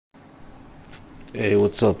Hey,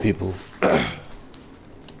 what's up, people?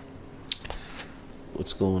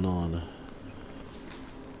 What's going on?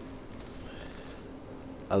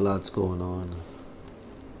 A lot's going on,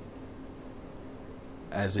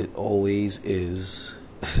 as it always is,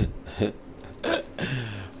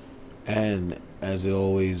 and as it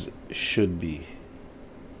always should be.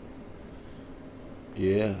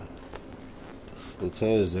 Yeah,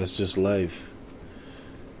 because that's just life,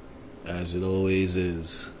 as it always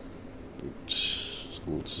is.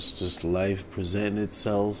 Just life presenting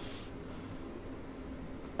itself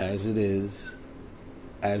as it is,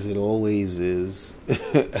 as it always is. You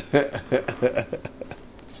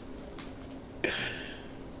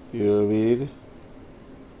know what I mean?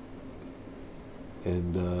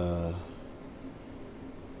 And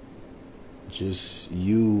just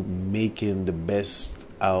you making the best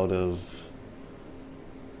out of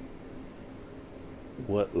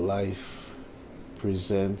what life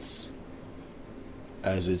presents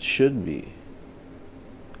as it should be.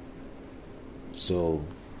 So,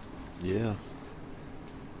 yeah,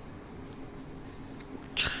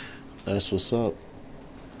 that's what's up.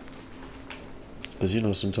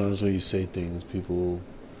 Because, sometimes when you say things, people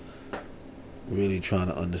really trying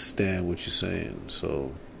to understand what you're saying.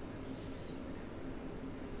 So,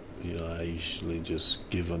 I usually just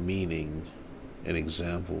give a meaning, an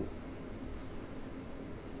example,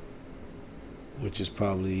 which is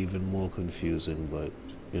probably even more confusing, but,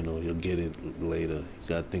 you'll get it later. You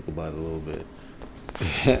gotta think about it a little bit.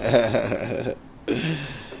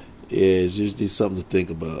 Yeah, it's usually something to think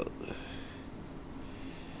about.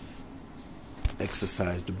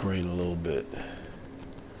 Exercise the brain a little bit.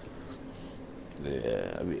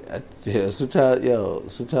 Yeah, I mean,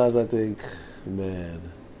 sometimes I think, man,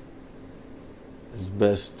 it's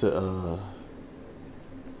best to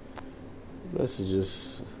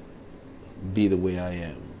just be the way I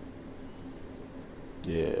am.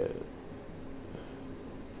 Yeah,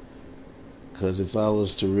 because if I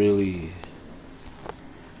was to really,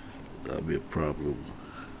 that'd be a problem.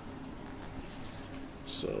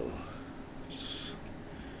 So, just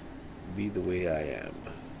be the way I am.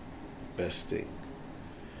 Best thing.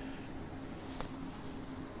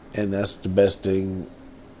 And that's the best thing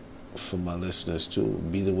for my listeners too.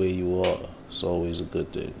 Be the way you are. It's always a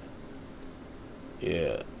good thing.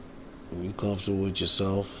 Yeah. When you're comfortable with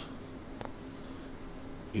yourself,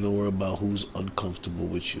 you don't worry about who's uncomfortable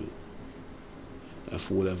with you. And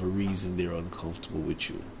for whatever reason they're uncomfortable with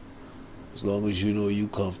you. As long as you know you're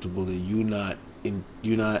comfortable and you're not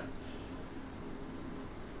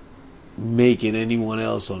making anyone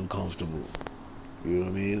else uncomfortable. You know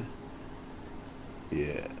what I mean?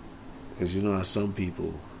 Yeah. Because how some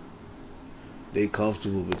people, they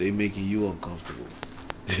comfortable, but they making you uncomfortable.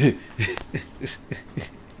 You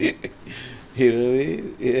know what I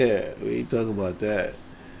mean? Yeah, we ain't talking about that.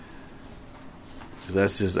 Because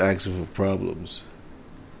that's just asking for problems.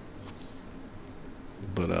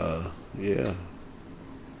 But, yeah.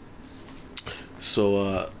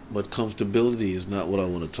 So, but comfortability is not what I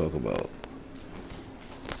want to talk about.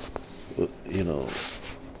 You know.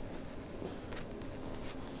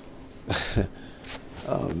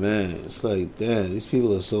 Oh man, it's like, damn, these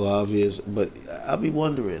people are so obvious. But I'll be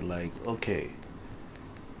wondering, like, okay,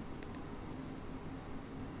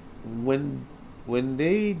 when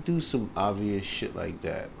they do some obvious shit like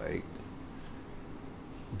that, like,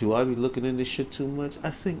 do I be looking into shit too much? I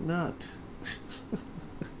think not.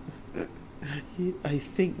 I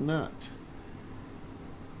think not.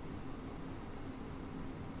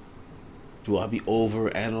 Do I be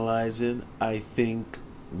over analyzing? I think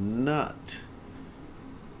not.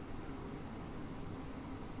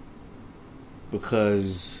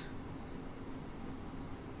 Because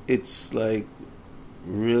it's like,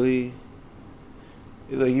 really?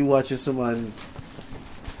 It's like you watching someone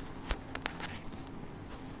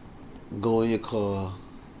go in your car.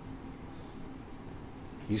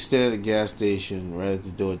 You stand at a gas station right at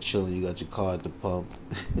the door chilling. You got your car at the pump.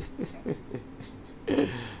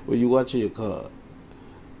 When you watching your car,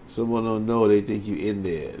 someone don't know. They think you in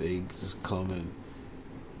there. They just come and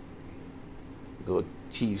go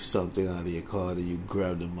teeth something out of your car. Then you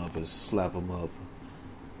grab them up and slap them up.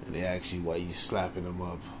 And they ask you why you slapping them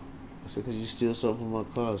up. I said, because you steal something from my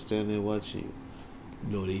car. Stand there watching you.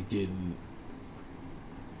 No, they didn't.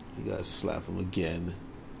 You gotta slap them again.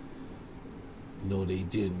 No, they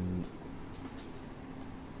didn't.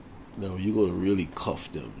 No, you're gonna really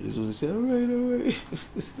cuff them. This is what they say. All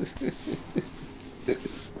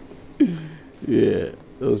right. Yeah,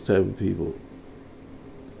 those type of people.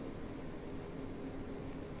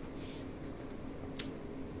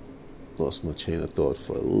 Lost my chain of thought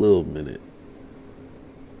for a little minute.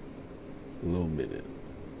 a little minute.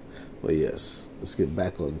 But yes, let's get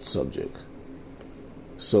back on subject.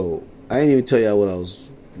 So I didn't even tell y'all what I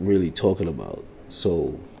was really talking about.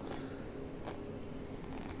 So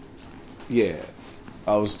yeah,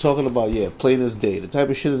 I was talking about plain as day, the type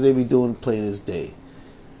of shit that they be doing, plain as day.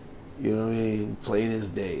 You know what I mean? Plain as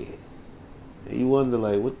day. And you wonder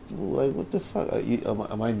what the fuck?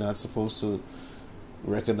 Am I not supposed to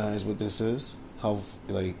recognize what this is? How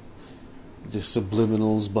like the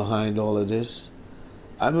subliminals behind all of this?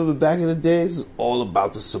 I remember back in the days, it's all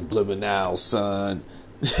about the subliminal, son.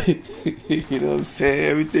 You know what I'm saying?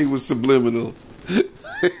 Everything was subliminal.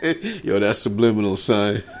 Yo, that's subliminal,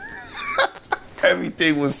 son.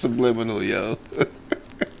 Everything was subliminal, yo.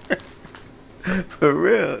 For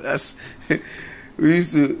real. That's we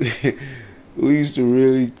used to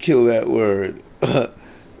really kill that word.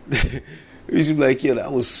 We used to be like, yo,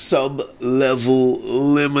 that was sub-level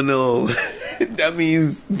liminal. That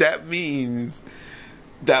means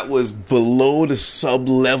that was below the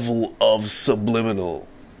sub-level of subliminal.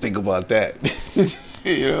 Think about that.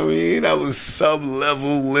 You know what I mean? That was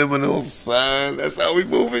sub-level liminal, son. That's how we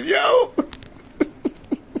moving, yo.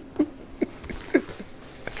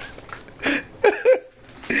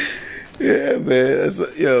 Yeah, man.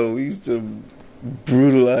 We used to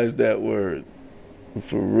brutalize that word.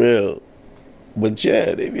 For real. But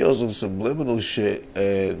yeah, they be on some subliminal shit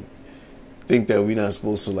and think that we're not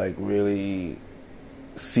supposed to like really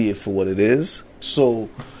see it for what it is. So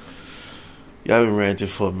y'all been ranting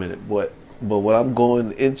for a minute, but what I'm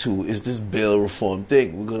going into is this bail reform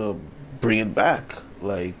thing. We're gonna bring it back,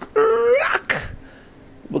 like,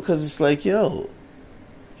 because it's like, yo,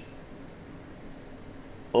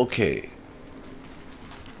 okay.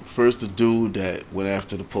 First, the dude that went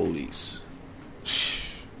after the police,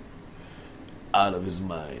 out of his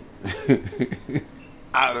mind,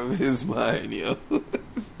 out of his mind, yo,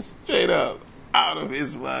 straight up, out of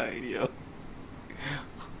his mind, yo.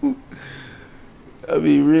 I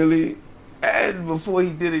mean, really? And before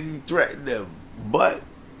he did it, he threatened them. But,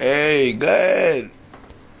 hey, go ahead.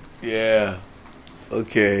 Yeah.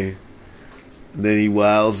 Okay. And then he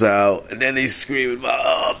wiles out. And then they screaming about,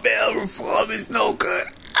 oh, bail reform is no good.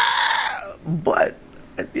 Ah! But,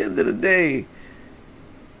 at the end of the day,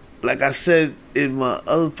 like I said in my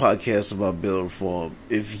other podcast about bail reform,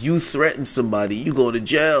 if you threaten somebody, you go to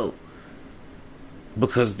jail.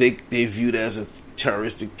 Because they view it as a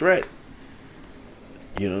terroristic threat.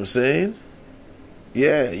 You know what I'm saying?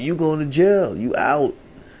 Yeah, you going to jail. You out.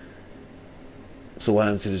 So what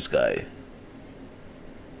happened to this guy?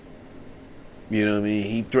 You know what I mean?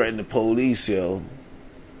 He threatened the police, yo.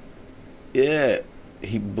 Yeah.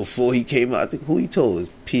 Before he came out, I think who he told us,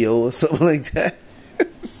 P.O. or something like that.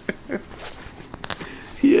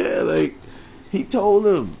 Yeah, like, he told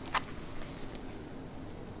them.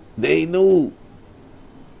 They knew.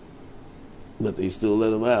 But they still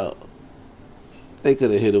let him out. They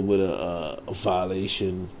could have hit him with a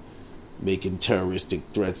violation, making terroristic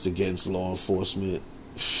threats against law enforcement.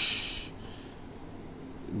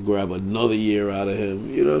 Grab another year out of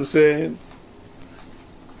him. You know what I'm saying?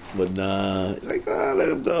 But nah. Like, let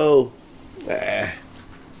him go. Let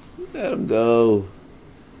him go.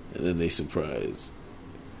 And then they surprise.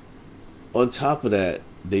 On top of that,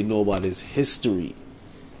 they know about his history.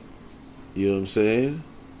 You know what I'm saying?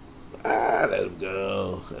 Let him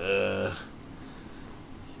go.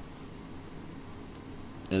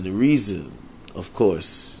 And the reason, of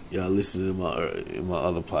course, y'all listen in my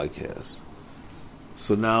other podcast.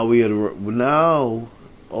 So now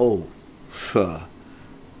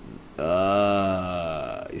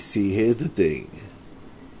see, here's the thing.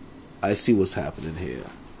 I see what's happening here.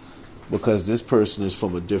 Because this person is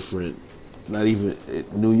from a different, not even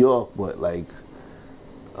New York, but like,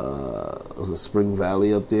 was it Spring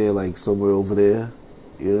Valley up there, like somewhere over there?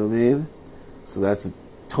 You know what I mean? So that's a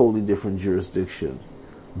totally different jurisdiction.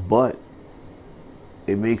 But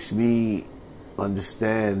it makes me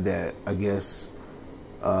understand that, I guess,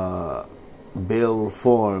 bail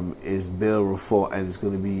reform is bail reform, and I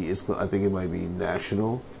think it might be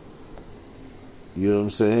national. You know what I'm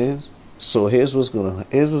saying? So here's what's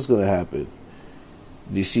gonna happen.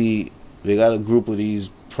 You see, they got a group of these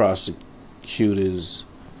prosecutors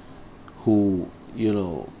who, you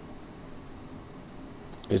know,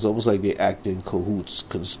 it's almost like they act in cahoots,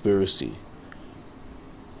 conspiracy,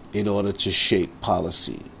 in order to shape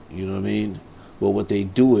policy. You know what I mean? But what they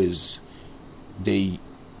do is they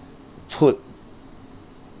put,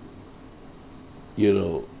 you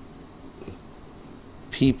know,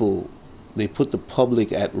 they put the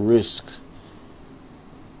public at risk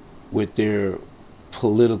with their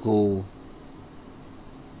political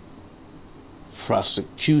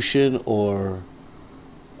prosecution or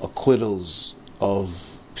acquittals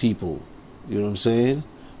of people. You know what I'm saying?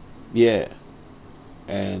 Yeah.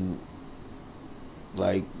 And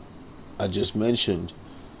like I just mentioned,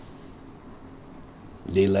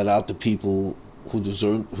 they let out the people who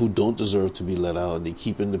don't deserve to be let out, and they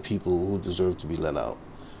keep in the people who deserve to be let out.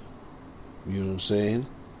 You know what I'm saying?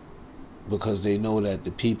 Because they know that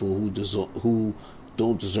the people who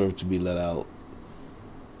don't deserve to be let out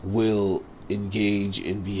will engage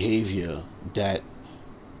in behavior that,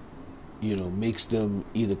 you know, makes them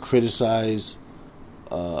either criticize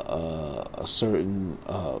a certain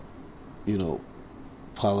you know,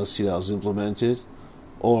 policy that was implemented,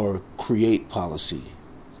 or create policy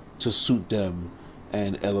to suit them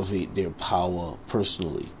and elevate their power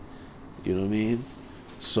personally. You know what I mean?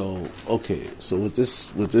 So okay, so with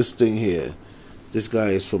this thing here, this guy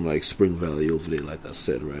is from like Spring Valley over there, like I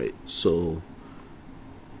said, right? So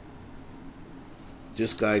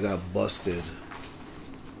this guy got busted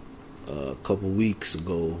a couple weeks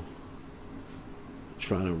ago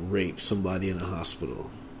trying to rape somebody in a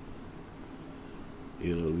hospital.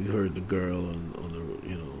 You know, we heard the girl on the,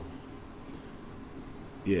 you know,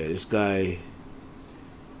 yeah, this guy.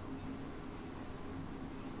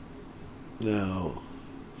 Now,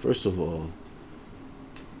 first of all,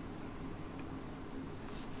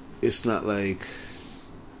 it's not like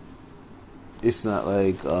this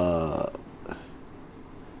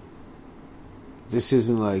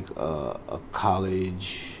isn't like a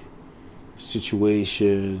college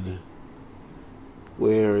situation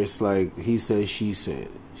where it's like he said, she said,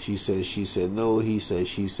 she said, she said no, he said,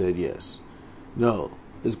 she said yes. No,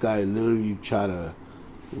 this guy literally tried to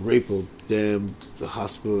rape a damn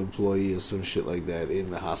hospital employee or some shit like that in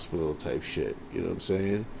the hospital type shit. You know what I'm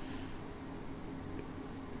saying?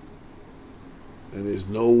 And there's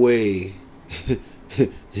no way,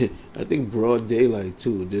 I think broad daylight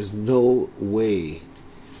too, there's no way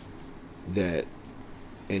that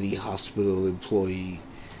any hospital employee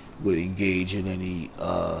would engage in any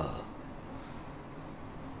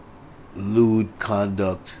lewd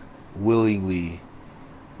conduct willingly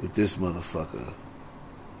with this motherfucker.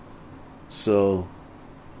 So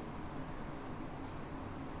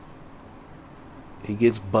he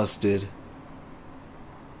gets busted.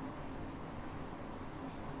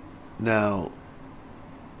 Now,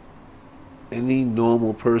 any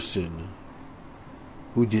normal person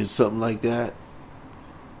who did something like that,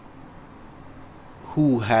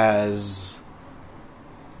 who has,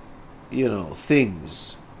 you know,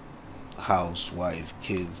 things, house, wife,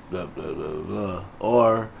 kids, blah, blah, blah, blah,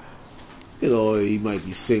 or, you know, he might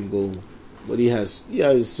be single, but he has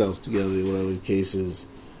himself together, whatever the case is.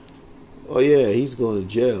 Oh yeah, he's going to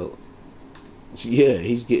jail. Yeah,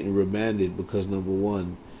 he's getting remanded because number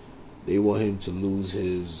one, they want him to lose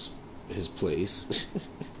his place.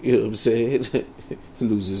 You know what I'm saying?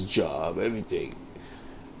 Lose his job, everything.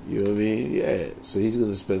 You know what I mean? Yeah. So he's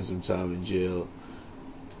gonna spend some time in jail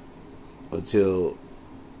until,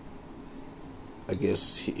 I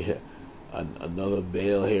guess, another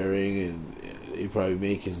bail hearing, and they probably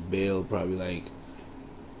make his bail probably like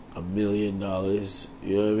 $1 million. You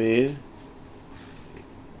know what I mean?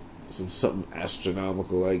 Something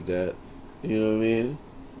astronomical like that. You know what I mean?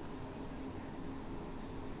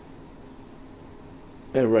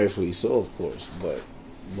 And rightfully so, of course. But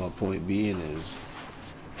my point being is,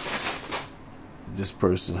 this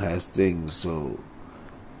person has things, so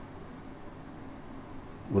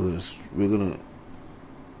we're gonna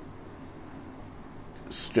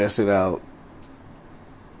stress it out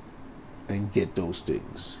and get those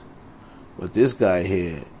things. But this guy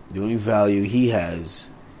here, the only value he has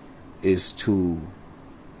is to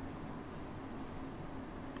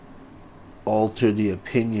alter the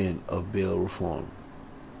opinion of bail reform.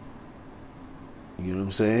 You know what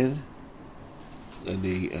I'm saying?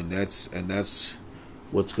 And that's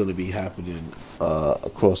what's going to be happening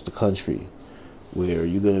across the country, where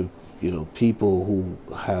you're going to, you know, people who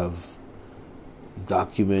have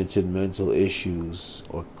documented mental issues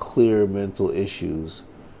or clear mental issues,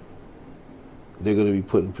 they're going to be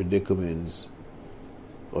put in predicaments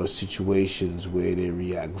or situations where they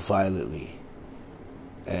react violently,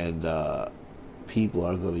 and people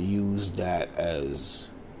are going to use that as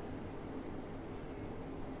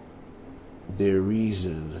their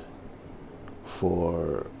reason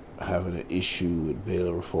for having an issue with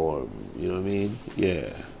bail reform. You know what I mean?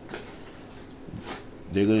 Yeah.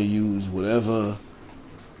 They're going to use whatever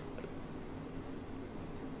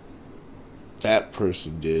that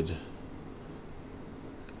person did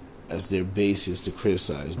as their basis to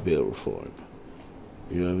criticize bail reform.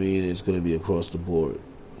 You know what I mean? It's going to be across the board.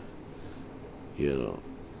 You know.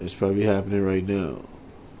 It's probably happening right now.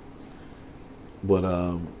 But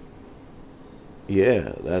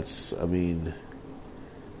yeah, that's, I mean,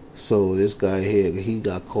 so this guy here, he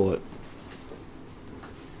got caught.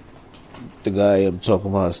 The guy I'm talking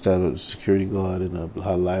about started a security guard in a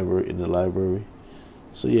library, in the library.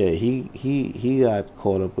 So yeah, he got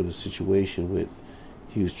caught up in a situation with,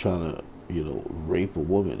 he was trying to, rape a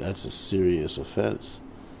woman. That's a serious offense.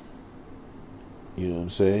 You know what I'm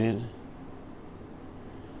saying?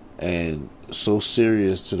 And so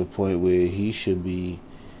serious to the point where he should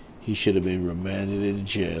have been remanded in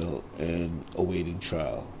jail and awaiting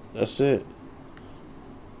trial. That's it.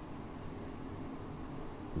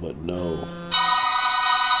 But no.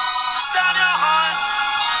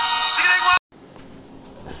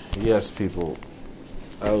 Yes, people.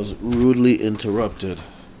 I was rudely interrupted.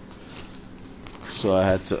 So I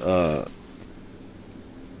had to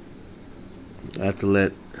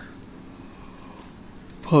let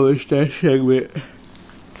publish that segment.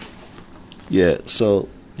 Yeah, so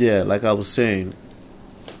yeah, like I was saying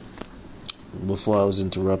before I was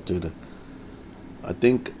interrupted, I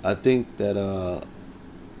think that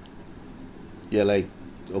yeah, like,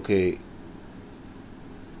 okay,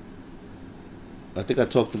 I think I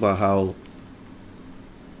talked about how,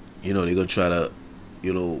 they're gonna try to,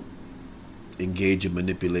 engage in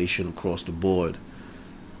manipulation across the board.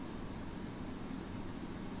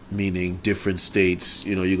 Meaning different states,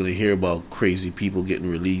 you're gonna hear about crazy people getting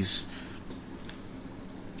released.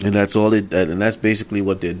 And that's all and that's basically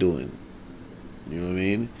what they're doing. You know what I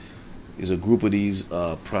mean? There's a group of these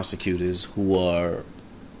prosecutors who are,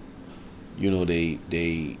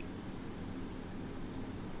 they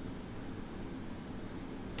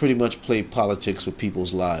pretty much play politics with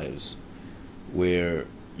people's lives, where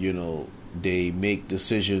they make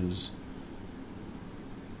decisions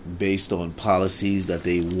based on policies that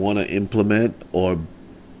they want to implement, or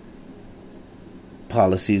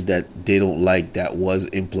policies that they don't like that was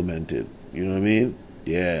implemented. You know what I mean?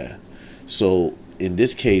 Yeah. So in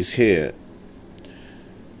this case here,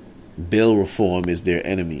 bail reform is their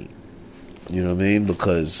enemy. You know what I mean?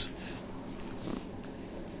 Because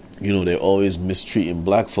they're always mistreating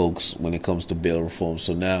black folks when it comes to bail reform.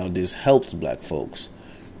 So now this helps black folks.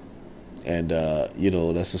 And,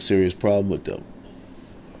 that's a serious problem with them.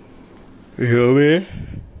 You know what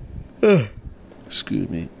I mean? Excuse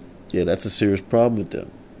me. Yeah, that's a serious problem with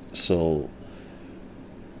them. So,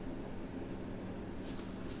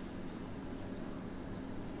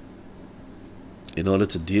 in order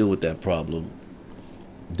to deal with that problem,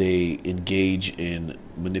 they engage in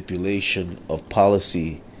manipulation of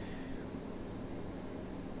policy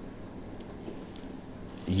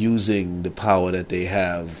using the power that they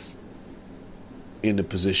have in the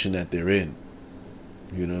position that they're in.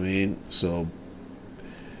 You know what I mean? So,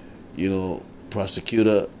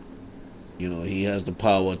 prosecutor, he has the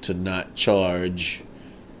power to not charge.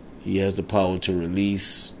 He has the power to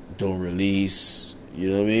release, don't release.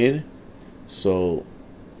 You know what I mean? So,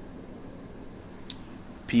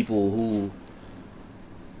 people who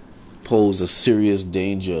pose a serious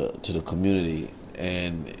danger to the community,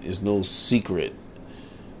 and it's no secret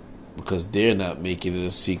because they're not making it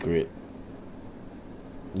a secret.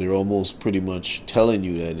 They're almost pretty much telling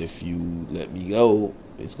you that if you let me go,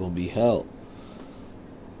 it's going to be hell.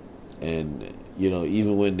 And,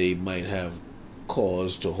 even when they might have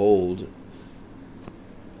cause to hold,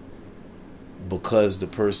 because the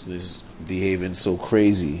person is behaving so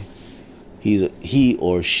crazy, he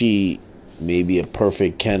or she may be a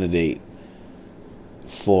perfect candidate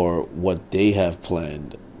for what they have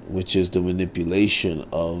planned, which is the manipulation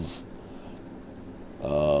of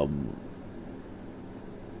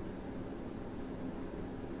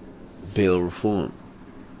bail reform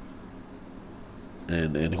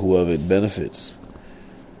and whoever it benefits.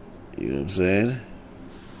 You know what I'm saying?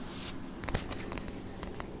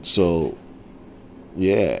 So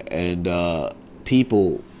yeah, and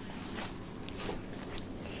people,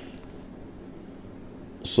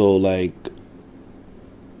 so like,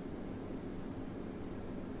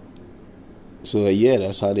 so yeah,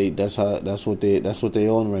 that's what they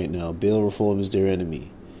on right now. Bail reform is their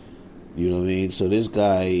enemy. You know what I mean? So this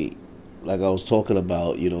guy, like I was talking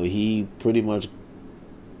about, he pretty much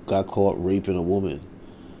got caught raping a woman.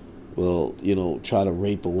 Well, try to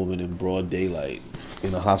rape a woman in broad daylight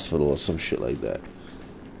in a hospital or some shit like that.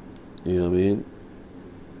 You know what I mean?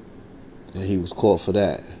 And he was caught for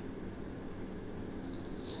that.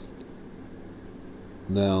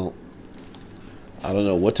 Now, I don't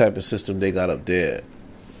know what type of system they got up there,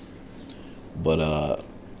 but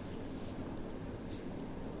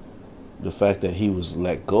the fact that he was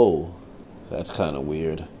let go, that's kind of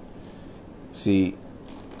weird. See,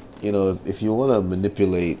 if you want to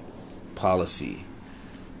manipulate policy,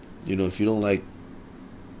 if you don't like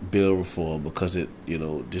bill reform because it,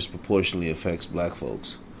 disproportionately affects black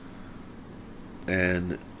folks,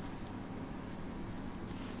 and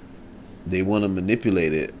they want to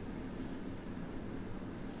manipulate it,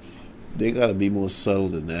 they got to be more subtle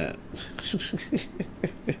than that.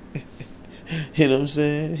 You know what I'm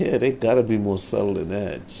saying? Yeah, they got to be more subtle than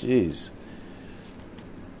that. Jeez.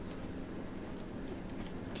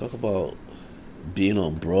 Talk about being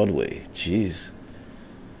on Broadway. Jeez.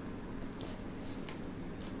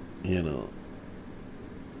 They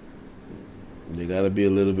got to be a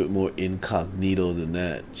little bit more incognito than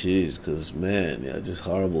that. Jeez, because, man, yeah, just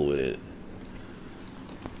horrible with it.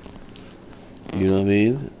 You know what I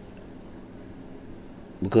mean?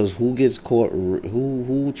 Because who gets caught,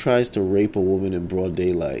 who tries to rape a woman in broad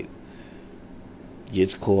daylight,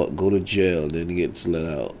 gets caught, go to jail, then gets let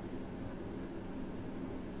out?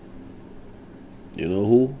 You know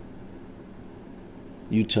who?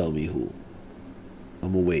 You tell me who.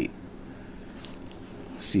 I'ma wait.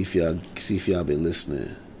 See if y'all been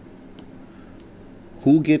listening.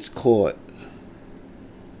 Who gets caught?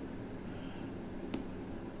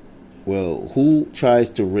 Well, who tries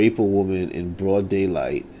to rape a woman in broad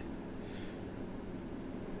daylight,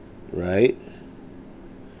 right?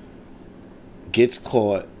 Gets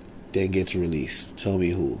caught, then gets released. Tell me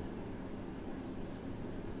who.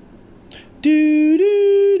 Do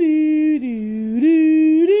do do do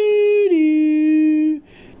do do do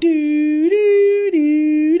do do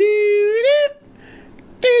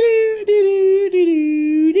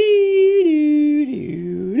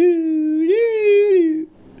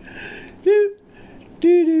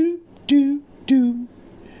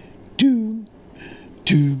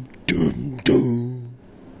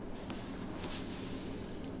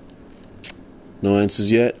No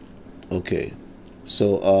answers yet? Okay.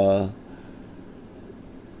 So,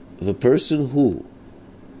 the person who,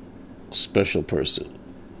 special person,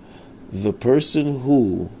 the person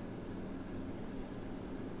who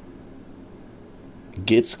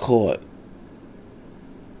gets caught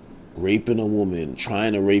raping a woman,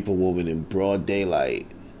 trying to rape a woman in broad daylight,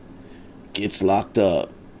 gets locked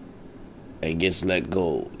up and gets let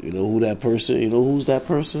go. You know who that person? You know who's that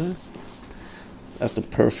person? That's the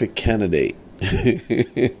perfect candidate.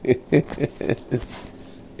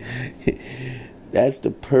 That's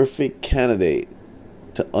the perfect candidate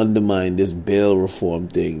to undermine this bail reform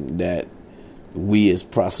thing that we as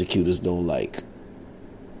prosecutors don't like.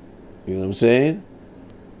 You know what I'm saying?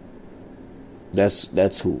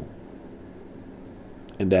 That's who.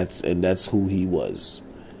 And that's who he was.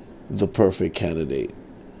 The perfect candidate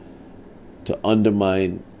to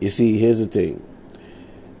undermine. You see, here's the thing.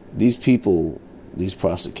 These people, these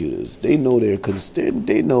prosecutors, they know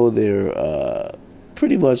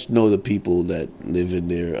pretty much know the people that live in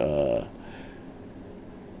their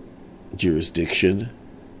jurisdiction.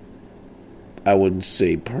 I wouldn't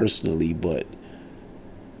say personally, but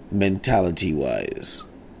mentality wise.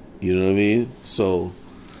 You know what I mean? So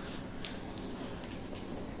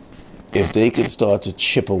if they can start to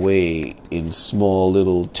chip away in small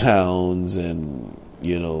little towns and,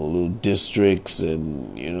 little districts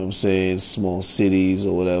and, what I'm saying, small cities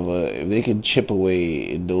or whatever, if they can chip away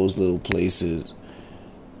in those little places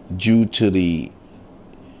due to the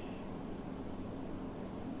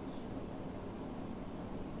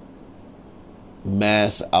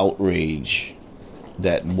mass outrage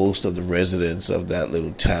that most of the residents of that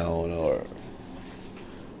little town or,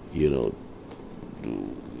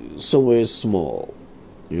 somewhere small,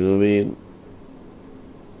 you know what I mean?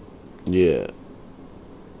 Yeah.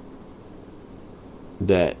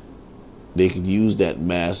 That they could use that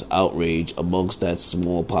mass outrage amongst that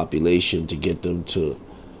small population to get them to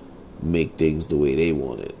make things the way they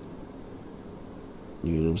want it.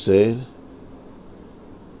 You know what I'm saying?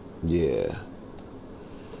 Yeah.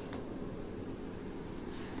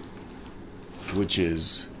 Which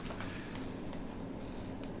is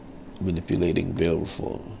manipulating bail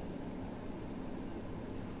reform.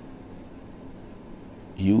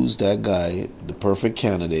 Use that guy, the perfect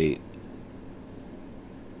candidate,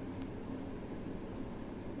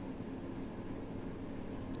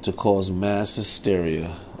 to cause mass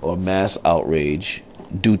hysteria or mass outrage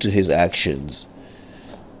due to his actions.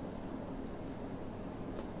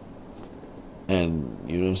 And,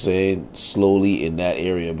 you know what I'm saying, slowly in that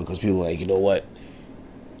area, because people are like, you know what?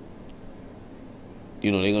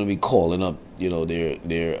 They're going to be calling up,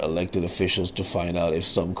 their elected officials to find out if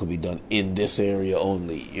something could be done in this area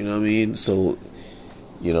only. You know what I mean? So,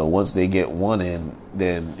 once they get one in,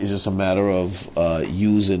 then it's just a matter of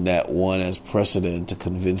using that one as precedent to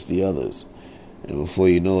convince the others. And before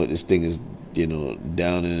you know it, this thing is,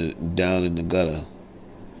 down in the gutter.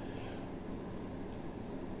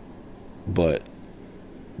 But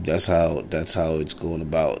that's how it's going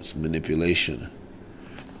about. It's manipulation.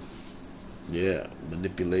 Yeah,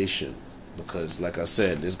 manipulation. Because, like I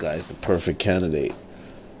said, this guy is the perfect candidate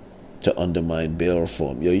to undermine bail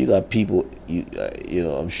reform. Yo, you got people.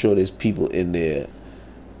 I'm sure there's people in there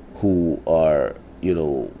who are,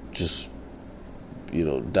 just,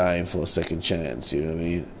 dying for a second chance. You know what I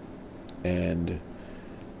mean? And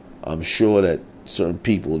I'm sure that certain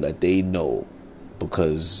people that they know,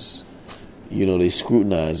 because, they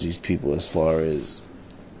scrutinize these people as far as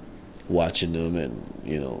watching them and,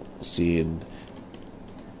 seeing,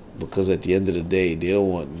 because at the end of the day, they don't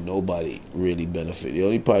want nobody really benefit. The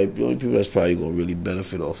only people that's probably gonna really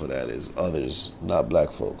benefit off of that is others, not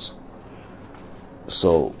black folks.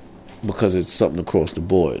 So, because it's something across the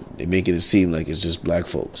board, they're making it seem like it's just black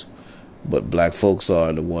folks, but black folks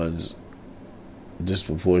are the ones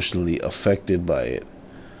disproportionately affected by it.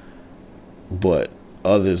 But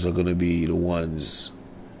others are gonna be the ones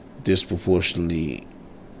disproportionately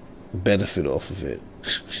benefit off of it.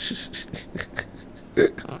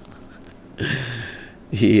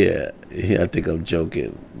 Yeah, I think I'm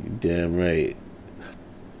joking. You're damn right.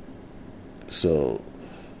 So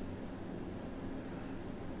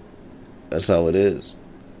that's how it is.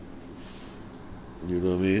 You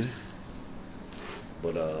know what I mean?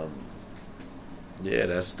 But yeah,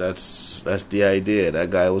 that's the idea. That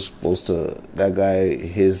guy was supposed to. That guy,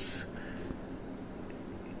 his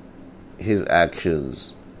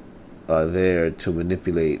actions are there to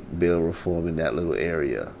manipulate bail reform in that little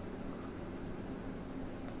area.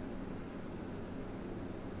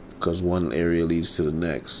 Because one area leads to the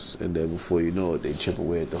next, and then before you know it, they chip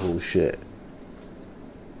away at the whole shit.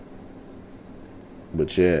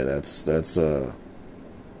 But yeah, that's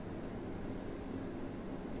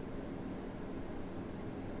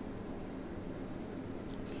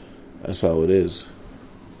how it is.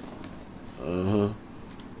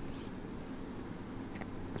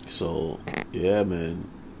 So yeah, man,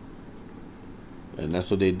 and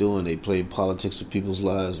that's what they doing. They playing politics with people's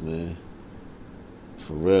lives, man.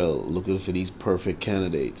 For real, looking for these perfect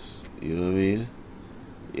candidates. You know what I mean?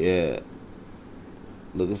 Yeah,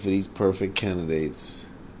 looking for these perfect candidates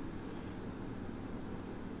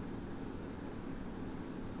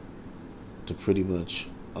to pretty much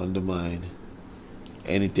undermine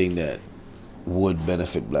anything that would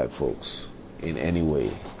benefit black folks in any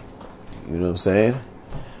way. You know what I'm saying?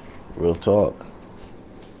 Real talk.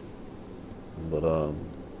 But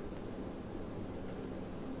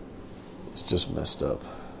it's just messed up.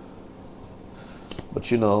 But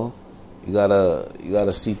you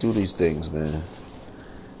gotta see through these things, man.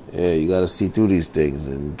 Yeah, you gotta see through these things,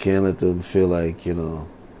 and you can't let them feel like,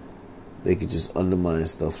 they could just undermine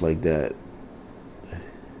stuff like that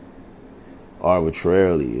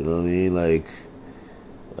arbitrarily. You know what I mean? Like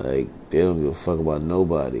they don't give a fuck about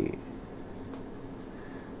nobody.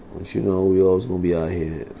 But we always gonna be out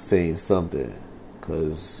here saying something,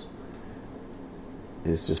 cause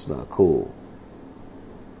it's just not cool.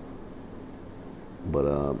 But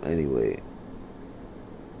anyway,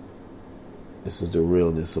 this is the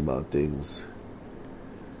realness about things.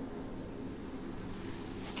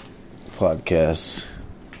 Podcast.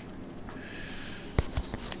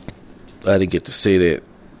 I didn't get to say that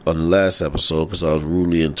on the last episode because I was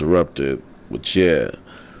rudely interrupted. But yeah,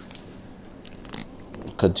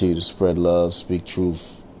 continue to spread love, speak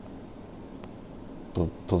truth,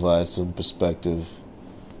 provide some perspective,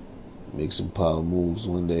 make some power moves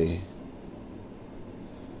one day.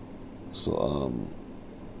 So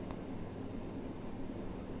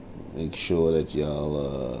make sure that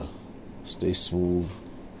y'all stay smooth,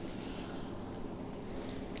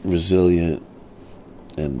 resilient,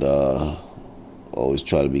 and always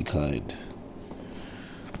try to be kind.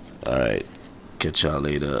 Alright, catch y'all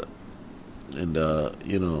later. And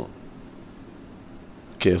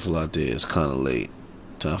careful out there, it's kinda late.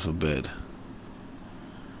 Time for bed.